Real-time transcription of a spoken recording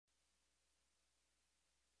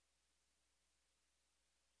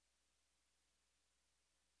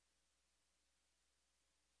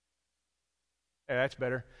Yeah, that's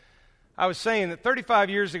better. I was saying that 35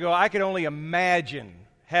 years ago, I could only imagine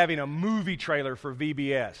having a movie trailer for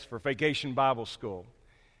VBS, for Vacation Bible School.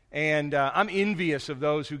 And I'm envious of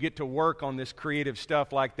those who get to work on this creative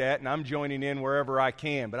stuff like that, and I'm joining in wherever I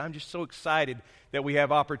can. But I'm just so excited that we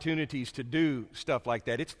have opportunities to do stuff like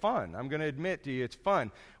that. It's fun. I'm going to admit to you, it's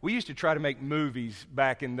fun. We used to try to make movies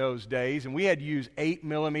back in those days, and we had to use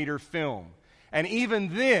 8mm film. And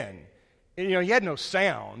even then, you had no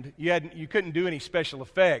sound. You couldn't do any special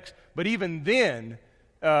effects. But even then,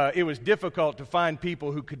 it was difficult to find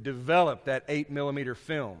people who could develop that 8mm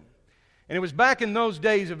film. And it was back in those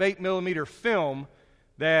days of 8mm film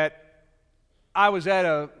that I was at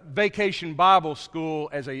a Vacation Bible School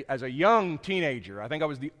as a young teenager. I think I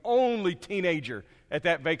was the only teenager at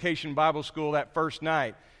that Vacation Bible School that first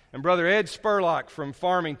night. And Brother Ed Spurlock from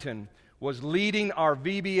Farmington was leading our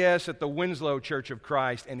VBS at the Winslow Church of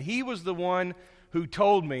Christ. And he was the one who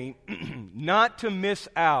told me not to miss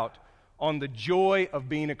out on the joy of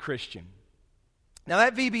being a Christian. Now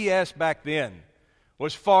that VBS back then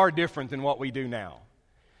was far different than what we do now.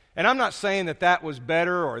 And I'm not saying that was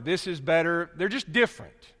better or this is better. They're just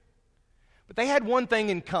different. But they had one thing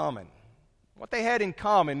in common. What they had in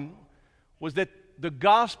common was that the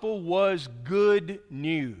gospel was good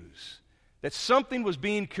news. That something was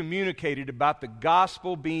being communicated about the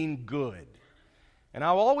gospel being good. And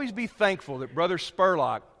I'll always be thankful that Brother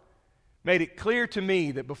Spurlock made it clear to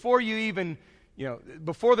me that before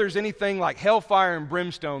before there's anything like hellfire and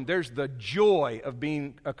brimstone, there's the joy of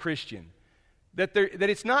being a Christian. That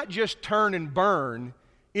it's not just turn and burn,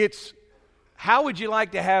 it's how would you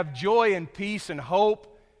like to have joy and peace and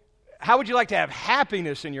hope? How would you like to have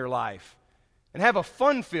happiness in your life and have a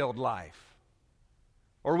fun-filled life?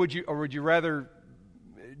 Or would you rather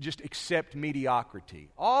just accept mediocrity?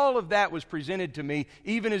 All of that was presented to me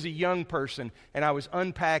even as a young person, and I was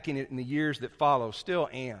unpacking it in the years that follow, still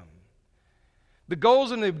am. The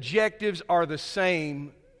goals and the objectives are the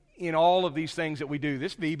same in all of these things that we do.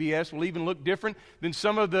 This VBS will even look different than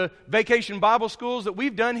some of the Vacation Bible Schools that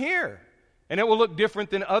we've done here. And it will look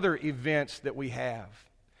different than other events that we have.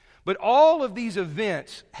 But all of these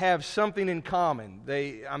events have something in common.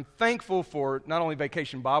 I'm thankful for not only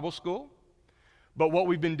Vacation Bible School, but what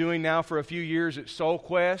we've been doing now for a few years at Soul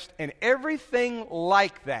Quest, and everything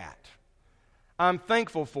like that. I'm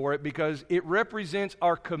thankful for it because it represents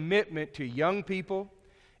our commitment to young people.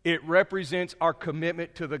 It represents our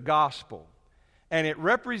commitment to the gospel. And it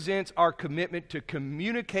represents our commitment to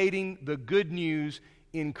communicating the good news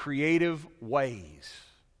in creative ways.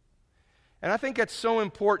 And I think that's so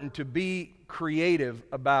important to be creative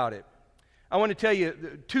about it. I want to tell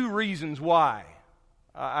you 2 reasons why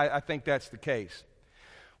I think that's the case.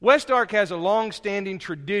 West Ark has a long-standing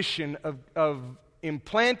tradition of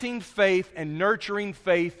implanting faith and nurturing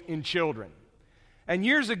faith in children. And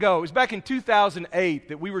years ago, it was back in 2008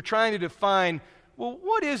 that we were trying to define, well,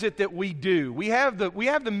 what is it that we do? We have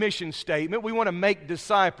the mission statement. We want to make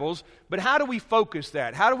disciples, but how do we focus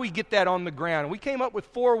that? How do we get that on the ground? And we came up with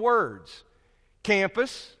 4 words: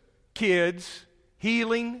 campus, kids,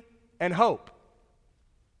 healing, and hope.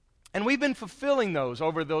 And we've been fulfilling those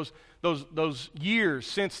over those years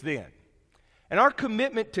since then. And our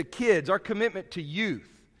commitment to kids, our commitment to youth,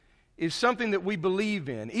 is something that we believe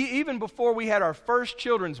in. Even before we had our first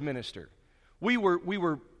children's minister, we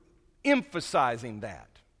were emphasizing that.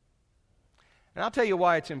 And I'll tell you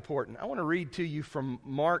why it's important. I want to read to you from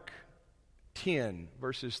Mark 10,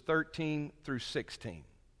 verses 13 through 16.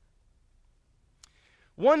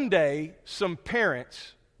 One day, some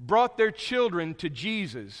parents brought their children to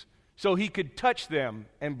Jesus so he could touch them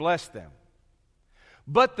and bless them.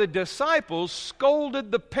 But the disciples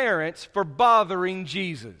scolded the parents for bothering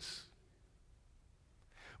Jesus.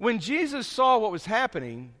 When Jesus saw what was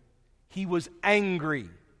happening, he was angry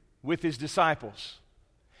with his disciples.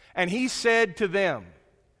 And he said to them,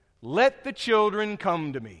 "Let the children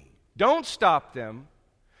come to me. Don't stop them,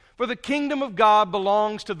 for the kingdom of God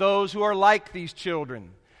belongs to those who are like these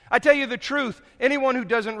children. I tell you the truth, anyone who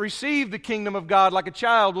doesn't receive the kingdom of God like a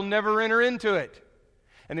child will never enter into it."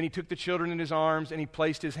 And then he took the children in his arms and he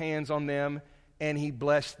placed his hands on them and he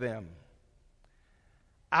blessed them.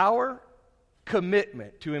 Our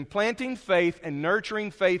commitment to implanting faith and nurturing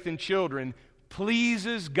faith in children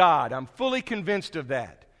pleases God. I'm fully convinced of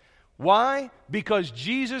that. Why? Because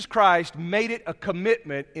Jesus Christ made it a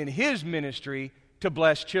commitment in his ministry to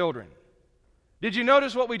bless children. Did you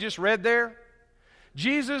notice what we just read there?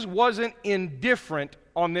 Jesus wasn't indifferent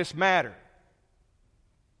on this matter.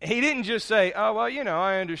 He didn't just say, "Oh, well,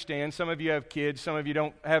 I understand. Some of you have kids. Some of you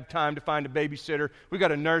don't have time to find a babysitter. We've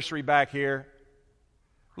got a nursery back here."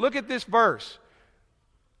 Look at this verse.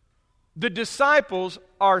 The disciples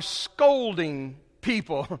are scolding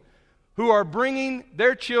people who are bringing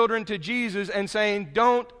their children to Jesus and saying,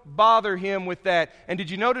 don't bother him with that. And did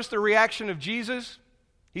you notice the reaction of Jesus?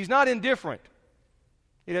 He's not indifferent.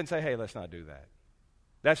 He doesn't say, hey, let's not do that.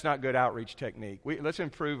 That's not good outreach technique. Let's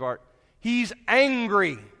improve our... He's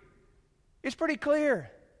angry. It's pretty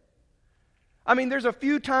clear. I mean, there's a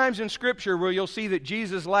few times in Scripture where you'll see that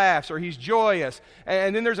Jesus laughs or he's joyous.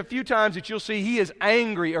 And then there's a few times that you'll see he is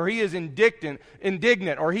angry or he is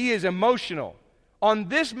indignant or he is emotional. On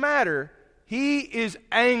this matter, he is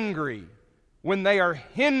angry when they are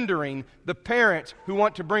hindering the parents who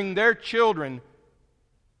want to bring their children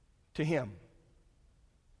to him.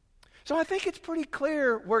 So I think it's pretty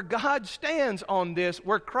clear where God stands on this,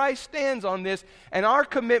 where Christ stands on this, and our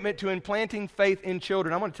commitment to implanting faith in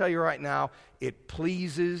children. I'm going to tell you right now, it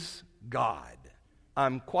pleases God.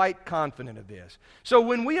 I'm quite confident of this. So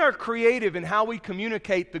when we are creative in how we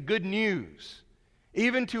communicate the good news,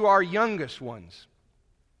 even to our youngest ones,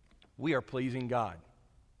 we are pleasing God.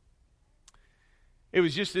 It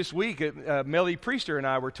was just this week, Melody Priester and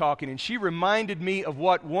I were talking, and she reminded me of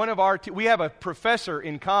what one of our... we have a professor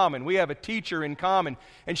in common. We have a teacher in common.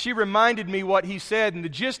 And she reminded me what he said, and the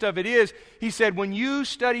gist of it is, he said, when you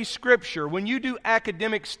study Scripture, when you do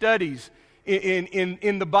academic studies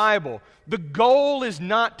in the Bible, the goal is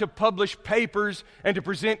not to publish papers and to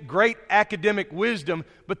present great academic wisdom,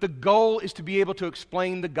 but the goal is to be able to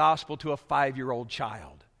explain the gospel to a 5-year-old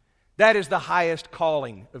child. That is the highest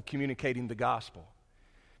calling of communicating the gospel.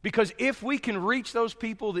 Because if we can reach those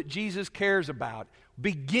people that Jesus cares about,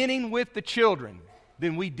 beginning with the children,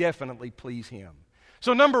 then we definitely please Him.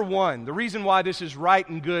 So number one, the reason why this is right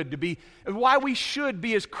and good to be, why we should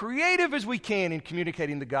be as creative as we can in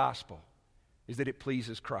communicating the gospel, is that it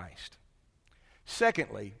pleases Christ.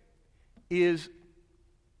 Secondly, is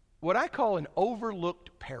what I call an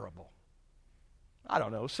overlooked parable. I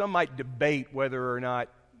don't know, some might debate whether or not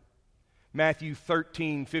Matthew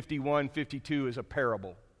 13, 51, 52 is a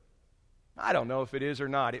parable. I don't know if it is or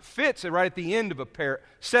not. It fits right at the end of a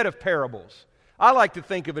set of parables. I like to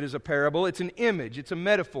think of it as a parable. It's an image. It's a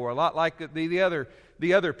metaphor, a lot like the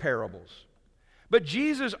other parables. But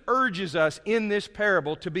Jesus urges us in this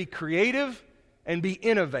parable to be creative and be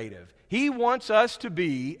innovative. He wants us to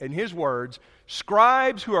be, in His words,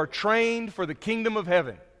 scribes who are trained for the kingdom of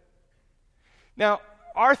heaven. Now,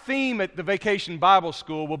 our theme at the Vacation Bible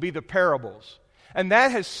School will be the parables. And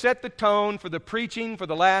that has set the tone for the preaching for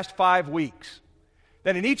the last 5 weeks.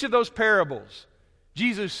 That in each of those parables,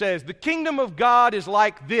 Jesus says, the kingdom of God is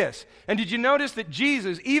like this. And did you notice that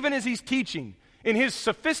Jesus, even as He's teaching, in His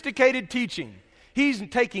sophisticated teaching, He's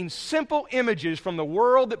taking simple images from the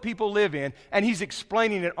world that people live in, and He's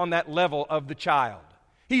explaining it on that level of the child.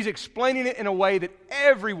 He's explaining it in a way that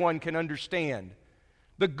everyone can understand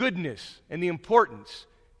the goodness and the importance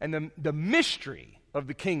and the mystery of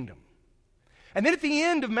the kingdom. And then at the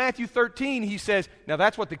end of Matthew 13, He says, now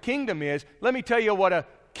that's what the kingdom is. Let me tell you what a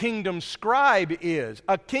kingdom scribe is.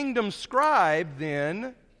 A kingdom scribe,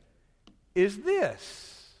 then, is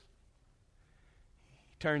this.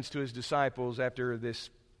 He turns to His disciples after this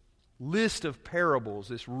list of parables,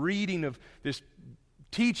 this reading of, this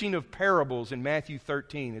teaching of parables in Matthew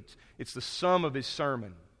 13. It's the sum of His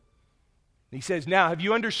sermon. He says, now, have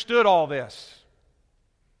you understood all this?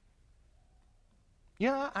 You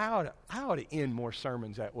know, I ought to end more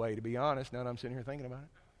sermons that way, to be honest, now that I'm sitting here thinking about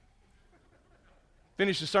it.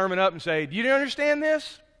 Finish the sermon up and say, do you understand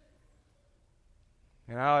this?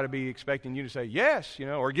 And I ought to be expecting you to say, yes,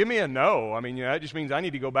 or give me a no. I mean, that just means I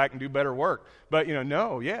need to go back and do better work. But,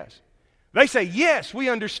 no, yes. They say, yes, we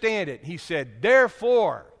understand it. He said,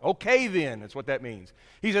 therefore, okay then, that's what that means.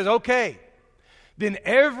 He says, okay, then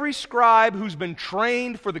every scribe who's been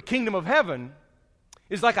trained for the kingdom of heaven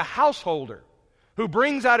is like a householder who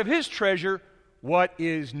brings out of his treasure what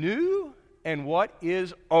is new and what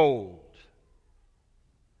is old.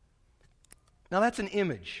 Now that's an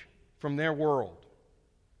image from their world.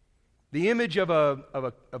 The image of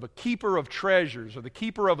a keeper of treasures or the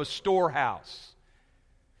keeper of a storehouse.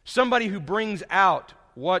 Somebody who brings out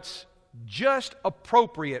what's just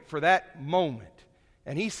appropriate for that moment.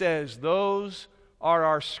 And he says, those are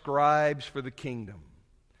our scribes for the kingdom.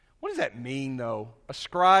 What does that mean, though? A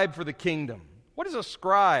scribe for the kingdom. What is a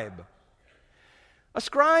scribe? A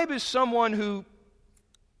scribe is someone who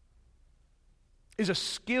is a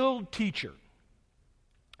skilled teacher.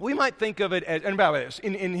 We might think of it as, and by the way,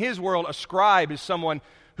 in his world, a scribe is someone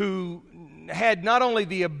who had not only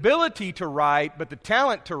the ability to write, but the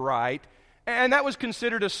talent to write, and that was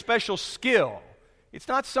considered a special skill. It's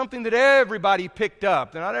not something that everybody picked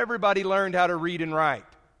up. Not everybody learned how to read and write.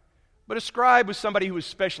 But a scribe was somebody who was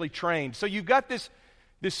specially trained. So you've got this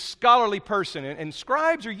scholarly person, and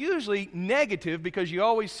scribes are usually negative because you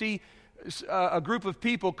always see a group of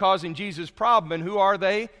people causing Jesus problem. And who are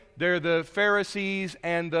they? They're the Pharisees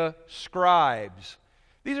and the scribes.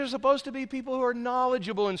 These are supposed to be people who are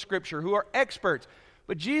knowledgeable in Scripture, who are experts.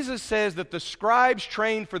 But Jesus says that the scribes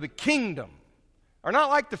trained for the kingdom are not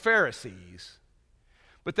like the Pharisees,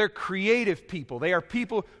 but they're creative people. They are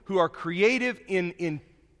people who are creative in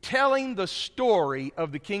telling the story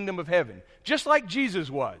of the kingdom of heaven, just like Jesus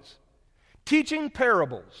was, teaching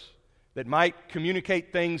parables that might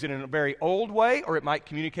communicate things in a very old way, or it might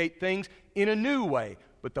communicate things in a new way.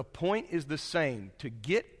 But the point is the same, to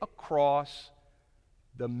get across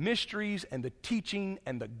the mysteries and the teaching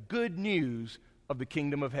and the good news of the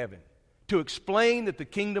kingdom of heaven. To explain that the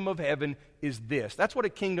kingdom of heaven is this. That's what a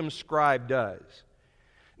kingdom scribe does.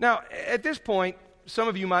 Now, at this point, some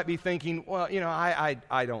of you might be thinking, well,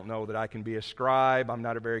 I don't know that I can be a scribe. I'm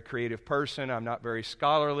not a very creative person. I'm not very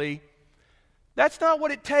scholarly. That's not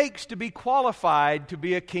what it takes to be qualified to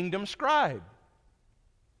be a kingdom scribe.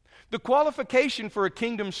 The qualification for a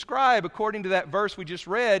kingdom scribe, according to that verse we just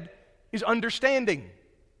read, is understanding.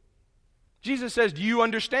 Jesus says, do you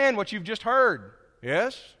understand what you've just heard?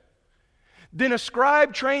 Yes. Then a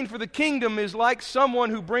scribe trained for the kingdom is like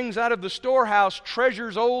someone who brings out of the storehouse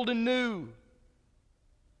treasures old and new.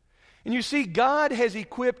 And you see, God has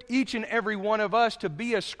equipped each and every one of us to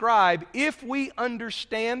be a scribe if we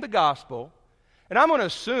understand the gospel. And I'm going to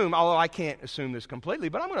assume, although I can't assume this completely,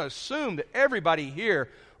 but I'm going to assume that everybody here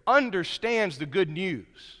understands the good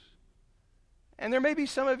news. And there may be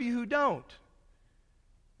some of you who don't.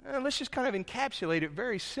 Let's just kind of encapsulate it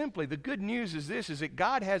very simply. The good news is this, is that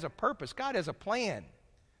God has a purpose. God has a plan.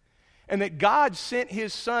 And that God sent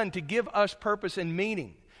His Son to give us purpose and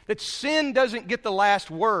meaning. That sin doesn't get the last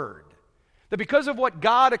word. That because of what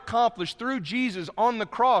God accomplished through Jesus on the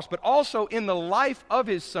cross, but also in the life of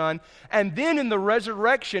His Son, and then in the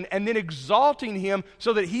resurrection, and then exalting Him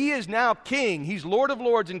so that He is now King. He's Lord of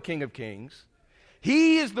Lords and King of Kings.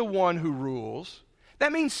 He is the one who rules.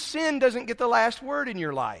 That means sin doesn't get the last word in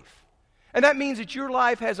your life. And that means that your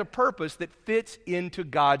life has a purpose that fits into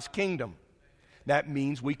God's kingdom. That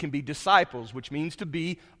means we can be disciples, which means to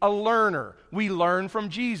be a learner. We learn from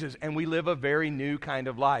Jesus, and we live a very new kind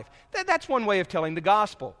of life. That's one way of telling the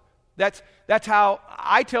gospel. That's how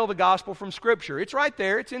I tell the gospel from Scripture. It's right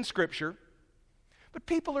there. It's in Scripture. But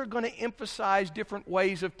people are going to emphasize different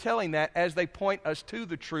ways of telling that as they point us to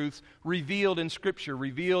the truths revealed in Scripture,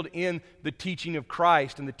 revealed in the teaching of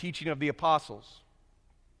Christ and the teaching of the apostles.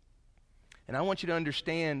 And I want you to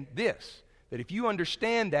understand this, that if you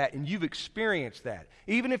understand that and you've experienced that,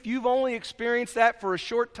 even if you've only experienced that for a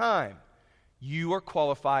short time, you are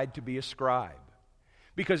qualified to be a scribe.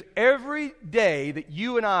 Because every day that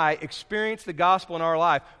you and I experience the gospel in our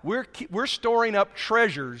life, we're storing up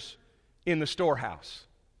treasures in the storehouse.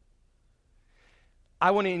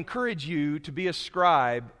 I want to encourage you to be a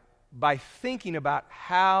scribe by thinking about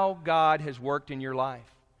how God has worked in your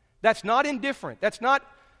life. That's not indifferent. That's not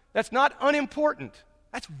unimportant.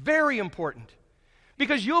 That's very important.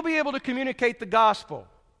 Because you'll be able to communicate the gospel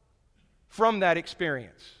from that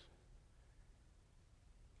experience.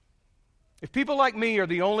 If people like me are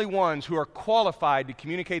the only ones who are qualified to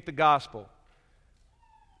communicate the gospel,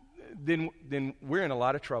 then we're in a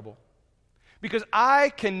lot of trouble. Because I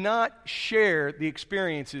cannot share the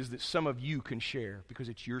experiences that some of you can share because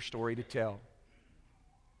it's your story to tell.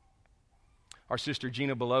 Our sister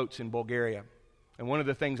Gina Belot's in Bulgaria. And one of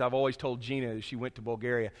the things I've always told Gina as she went to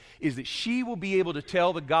Bulgaria is that she will be able to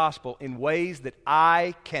tell the gospel in ways that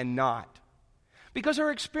I cannot. Because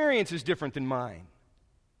her experience is different than mine.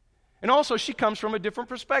 And also she comes from a different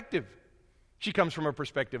perspective. She comes from a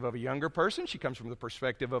perspective of a younger person. She comes from the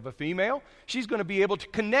perspective of a female. She's going to be able to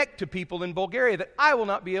connect to people in Bulgaria that I will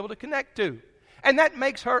not be able to connect to. And that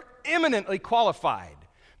makes her eminently qualified.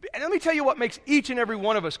 And let me tell you what makes each and every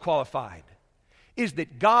one of us qualified, is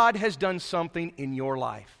that God has done something in your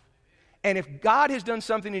life. And if God has done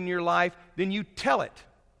something in your life, then you tell it.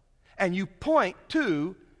 And you point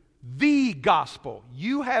to the gospel.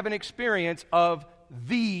 You have an experience of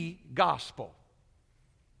the gospel.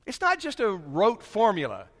 It's not just a rote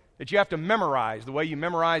formula that you have to memorize the way you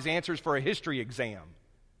memorize answers for a history exam.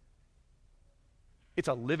 It's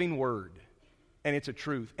a living word, and it's a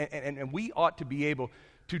truth. And we ought to be able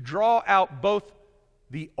to draw out both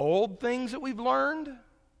the old things that we've learned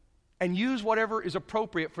and use whatever is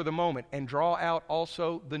appropriate for the moment, and draw out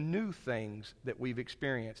also the new things that we've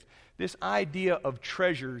experienced. This idea of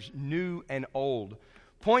treasures, new and old,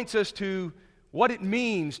 points us to what it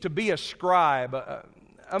means to be a scribe.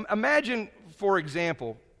 Imagine, for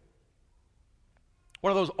example,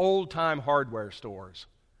 One of those old-time hardware stores.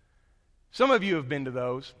 Some of you have been to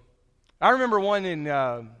those. I remember one in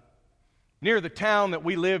near the town that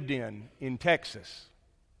we lived in Texas,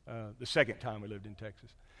 the second time we lived in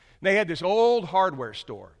Texas. And they had this old hardware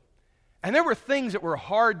store. And there were things that were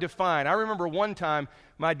hard to find. I remember one time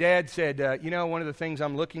my dad said, one of the things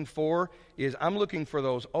I'm looking for is I'm looking for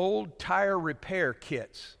those old tire repair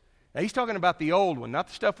kits. Now, he's talking about the old one, not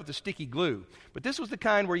the stuff with the sticky glue. But this was the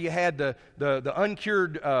kind where you had the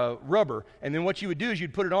uncured rubber, and then what you would do is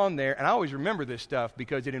you'd put it on there, and I always remember this stuff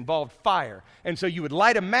because it involved fire. And so you would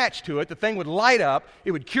light a match to it, the thing would light up,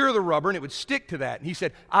 it would cure the rubber, and it would stick to that. And he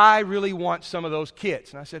said, I really want some of those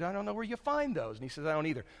kits. And I said, I don't know where you find those. And he says, I don't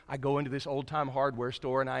either. I go into this old-time hardware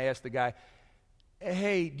store, and I ask the guy,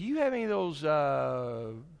 hey, do you have any of those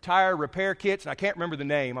tire repair kits? And I can't remember the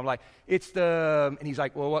name. I'm like, and he's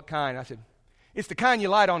like, well, what kind? I said, it's the kind you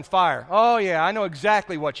light on fire. Oh, yeah, I know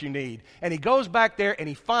exactly what you need. And he goes back there and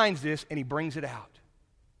he finds this and he brings it out.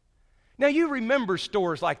 Now, you remember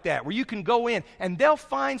stores like that where you can go in and they'll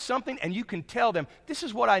find something and you can tell them, this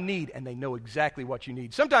is what I need, and they know exactly what you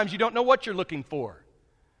need. Sometimes you don't know what you're looking for.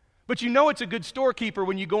 But you know it's a good storekeeper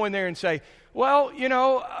when you go in there and say, well,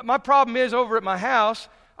 my problem is over at my house,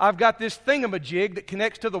 I've got this thingamajig that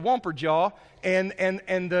connects to the Whomper jaw, and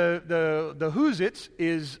the Hoosits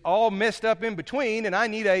is all messed up in between, and I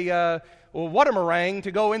need a Whatamarang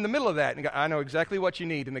to go in the middle of that. And I know exactly what you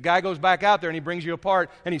need. And the guy goes back out there and he brings you apart,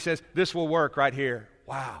 and he says, this will work right here.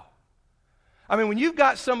 Wow. I mean, when you've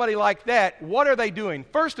got somebody like that, what are they doing?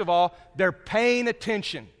 First of all, they're paying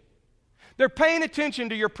attention. They're paying attention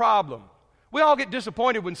to your problem. We all get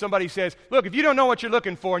disappointed when somebody says, look, if you don't know what you're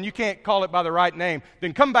looking for and you can't call it by the right name,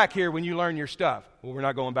 then come back here when you learn your stuff. Well, we're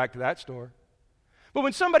not going back to that store. But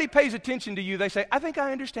when somebody pays attention to you, they say, I think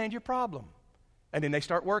I understand your problem. And then they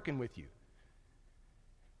start working with you.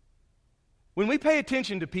 When we pay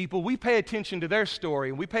attention to people, we pay attention to their story,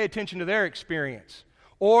 and we pay attention to their experience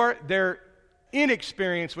or their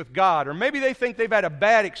inexperience with God, or maybe they think they've had a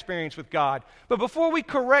bad experience with God. But before we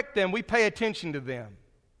correct them, we pay attention to them.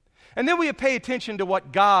 And then we pay attention to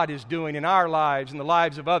what God is doing in our lives and the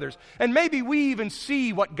lives of others. And maybe we even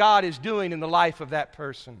see what God is doing in the life of that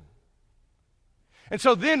person. And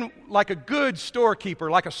so then, like a good storekeeper,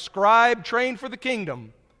 like a scribe trained for the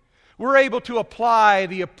kingdom, we're able to apply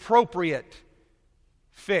the appropriate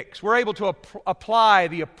fix. We're able to apply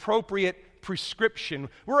the appropriate prescription.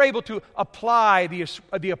 We're able to apply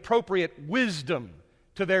the appropriate wisdom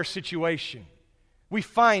to their situation. We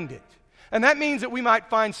find it. And that means that we might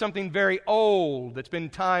find something very old that's been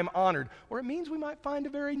time-honored, or it means we might find a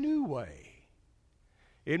very new way.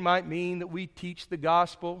 It might mean that we teach the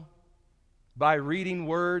gospel by reading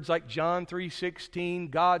words like John 3:16,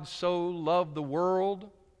 God so loved the world.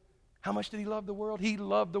 How much did He love the world? He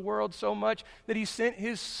loved the world so much that He sent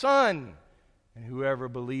His Son. And whoever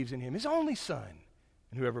believes in Him, His only Son,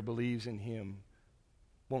 and whoever believes in Him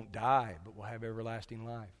won't die, but will have everlasting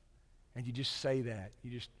life. And you just say that.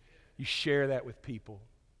 You share that with people.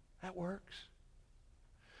 That works.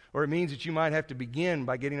 Or it means that you might have to begin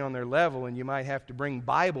by getting on their level, and you might have to bring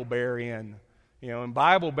Bible Bear in. And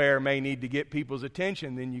Bible Bear may need to get people's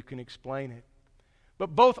attention, then you can explain it.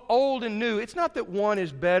 But both old and new, it's not that one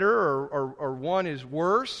is better or one is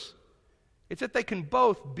worse. It's that they can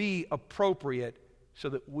both be appropriate so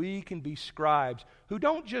that we can be scribes who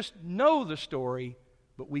don't just know the story,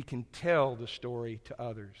 but we can tell the story to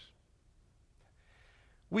others.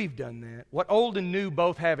 We've done that. What old and new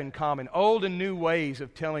both have in common, old and new ways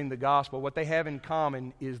of telling the gospel, what they have in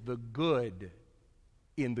common is the good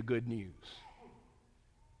in the good news.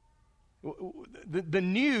 The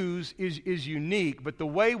news is unique, but the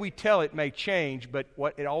way we tell it may change, but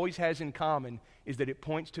what it always has in common is that it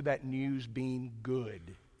points to that news being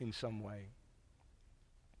good in some way.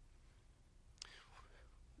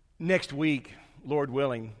 Next week, Lord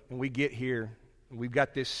willing, when we get here, we've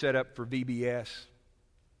got this set up for VBS,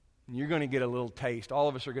 and you're going to get a little taste. All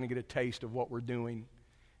of us are going to get a taste of what we're doing.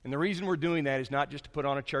 And the reason we're doing that is not just to put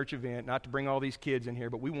on a church event, not to bring all these kids in here,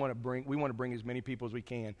 but we want to bring as many people as we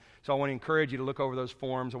can. So I want to encourage you to look over those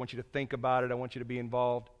forms. I want you to think about it. I want you to be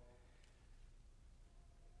involved.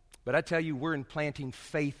 But I tell you, we're implanting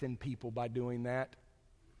faith in people by doing that.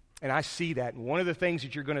 And I see that. And one of the things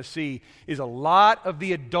that you're going to see is a lot of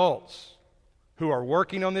the adults who are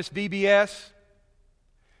working on this VBS,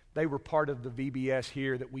 they were part of the VBS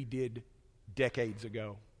here that we did decades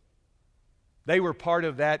ago. They were part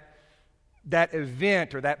of that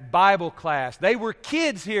event or that Bible class. They were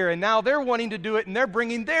kids here, and now they're wanting to do it, and they're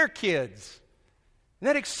bringing their kids. And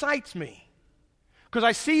that excites me because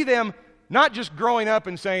I see them not just growing up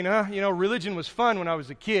and saying, religion was fun when I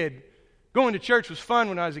was a kid, Going to church was fun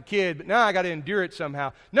when I was a kid, but now I got to endure it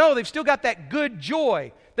somehow. No, they've still got that good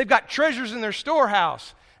joy. They've got treasures in their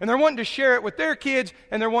storehouse, and they're wanting to share it with their kids,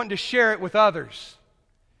 and they're wanting to share it with others.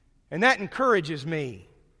 And that encourages me.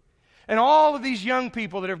 And all of these young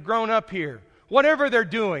people that have grown up here, whatever they're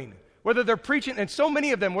doing, whether they're preaching, and so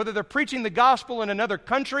many of them, whether they're preaching the gospel in another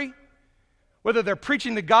country, whether they're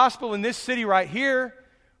preaching the gospel in this city right here,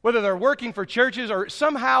 whether they're working for churches or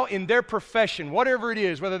somehow in their profession, whatever it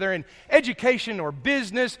is, whether they're in education or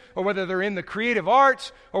business, or whether they're in the creative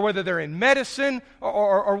arts, or whether they're in medicine,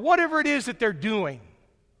 or whatever it is that they're doing,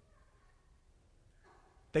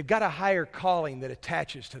 they've got a higher calling that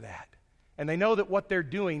attaches to that. And they know that what they're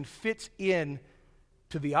doing fits in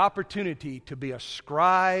to the opportunity to be a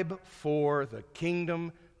scribe for the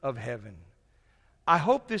kingdom of heaven. I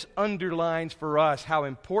hope this underlines for us how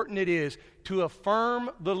important it is to affirm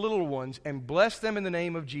the little ones and bless them in the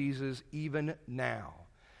name of Jesus even now.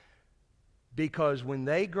 Because when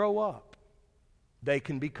they grow up, they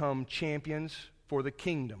can become champions for the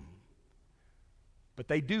kingdom. But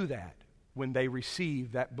they do that when they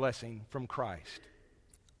receive that blessing from Christ.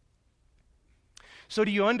 So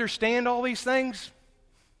do you understand all these things?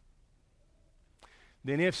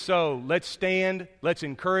 Then if so, let's stand, let's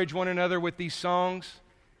encourage one another with these songs,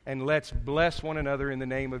 and let's bless one another in the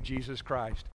name of Jesus Christ.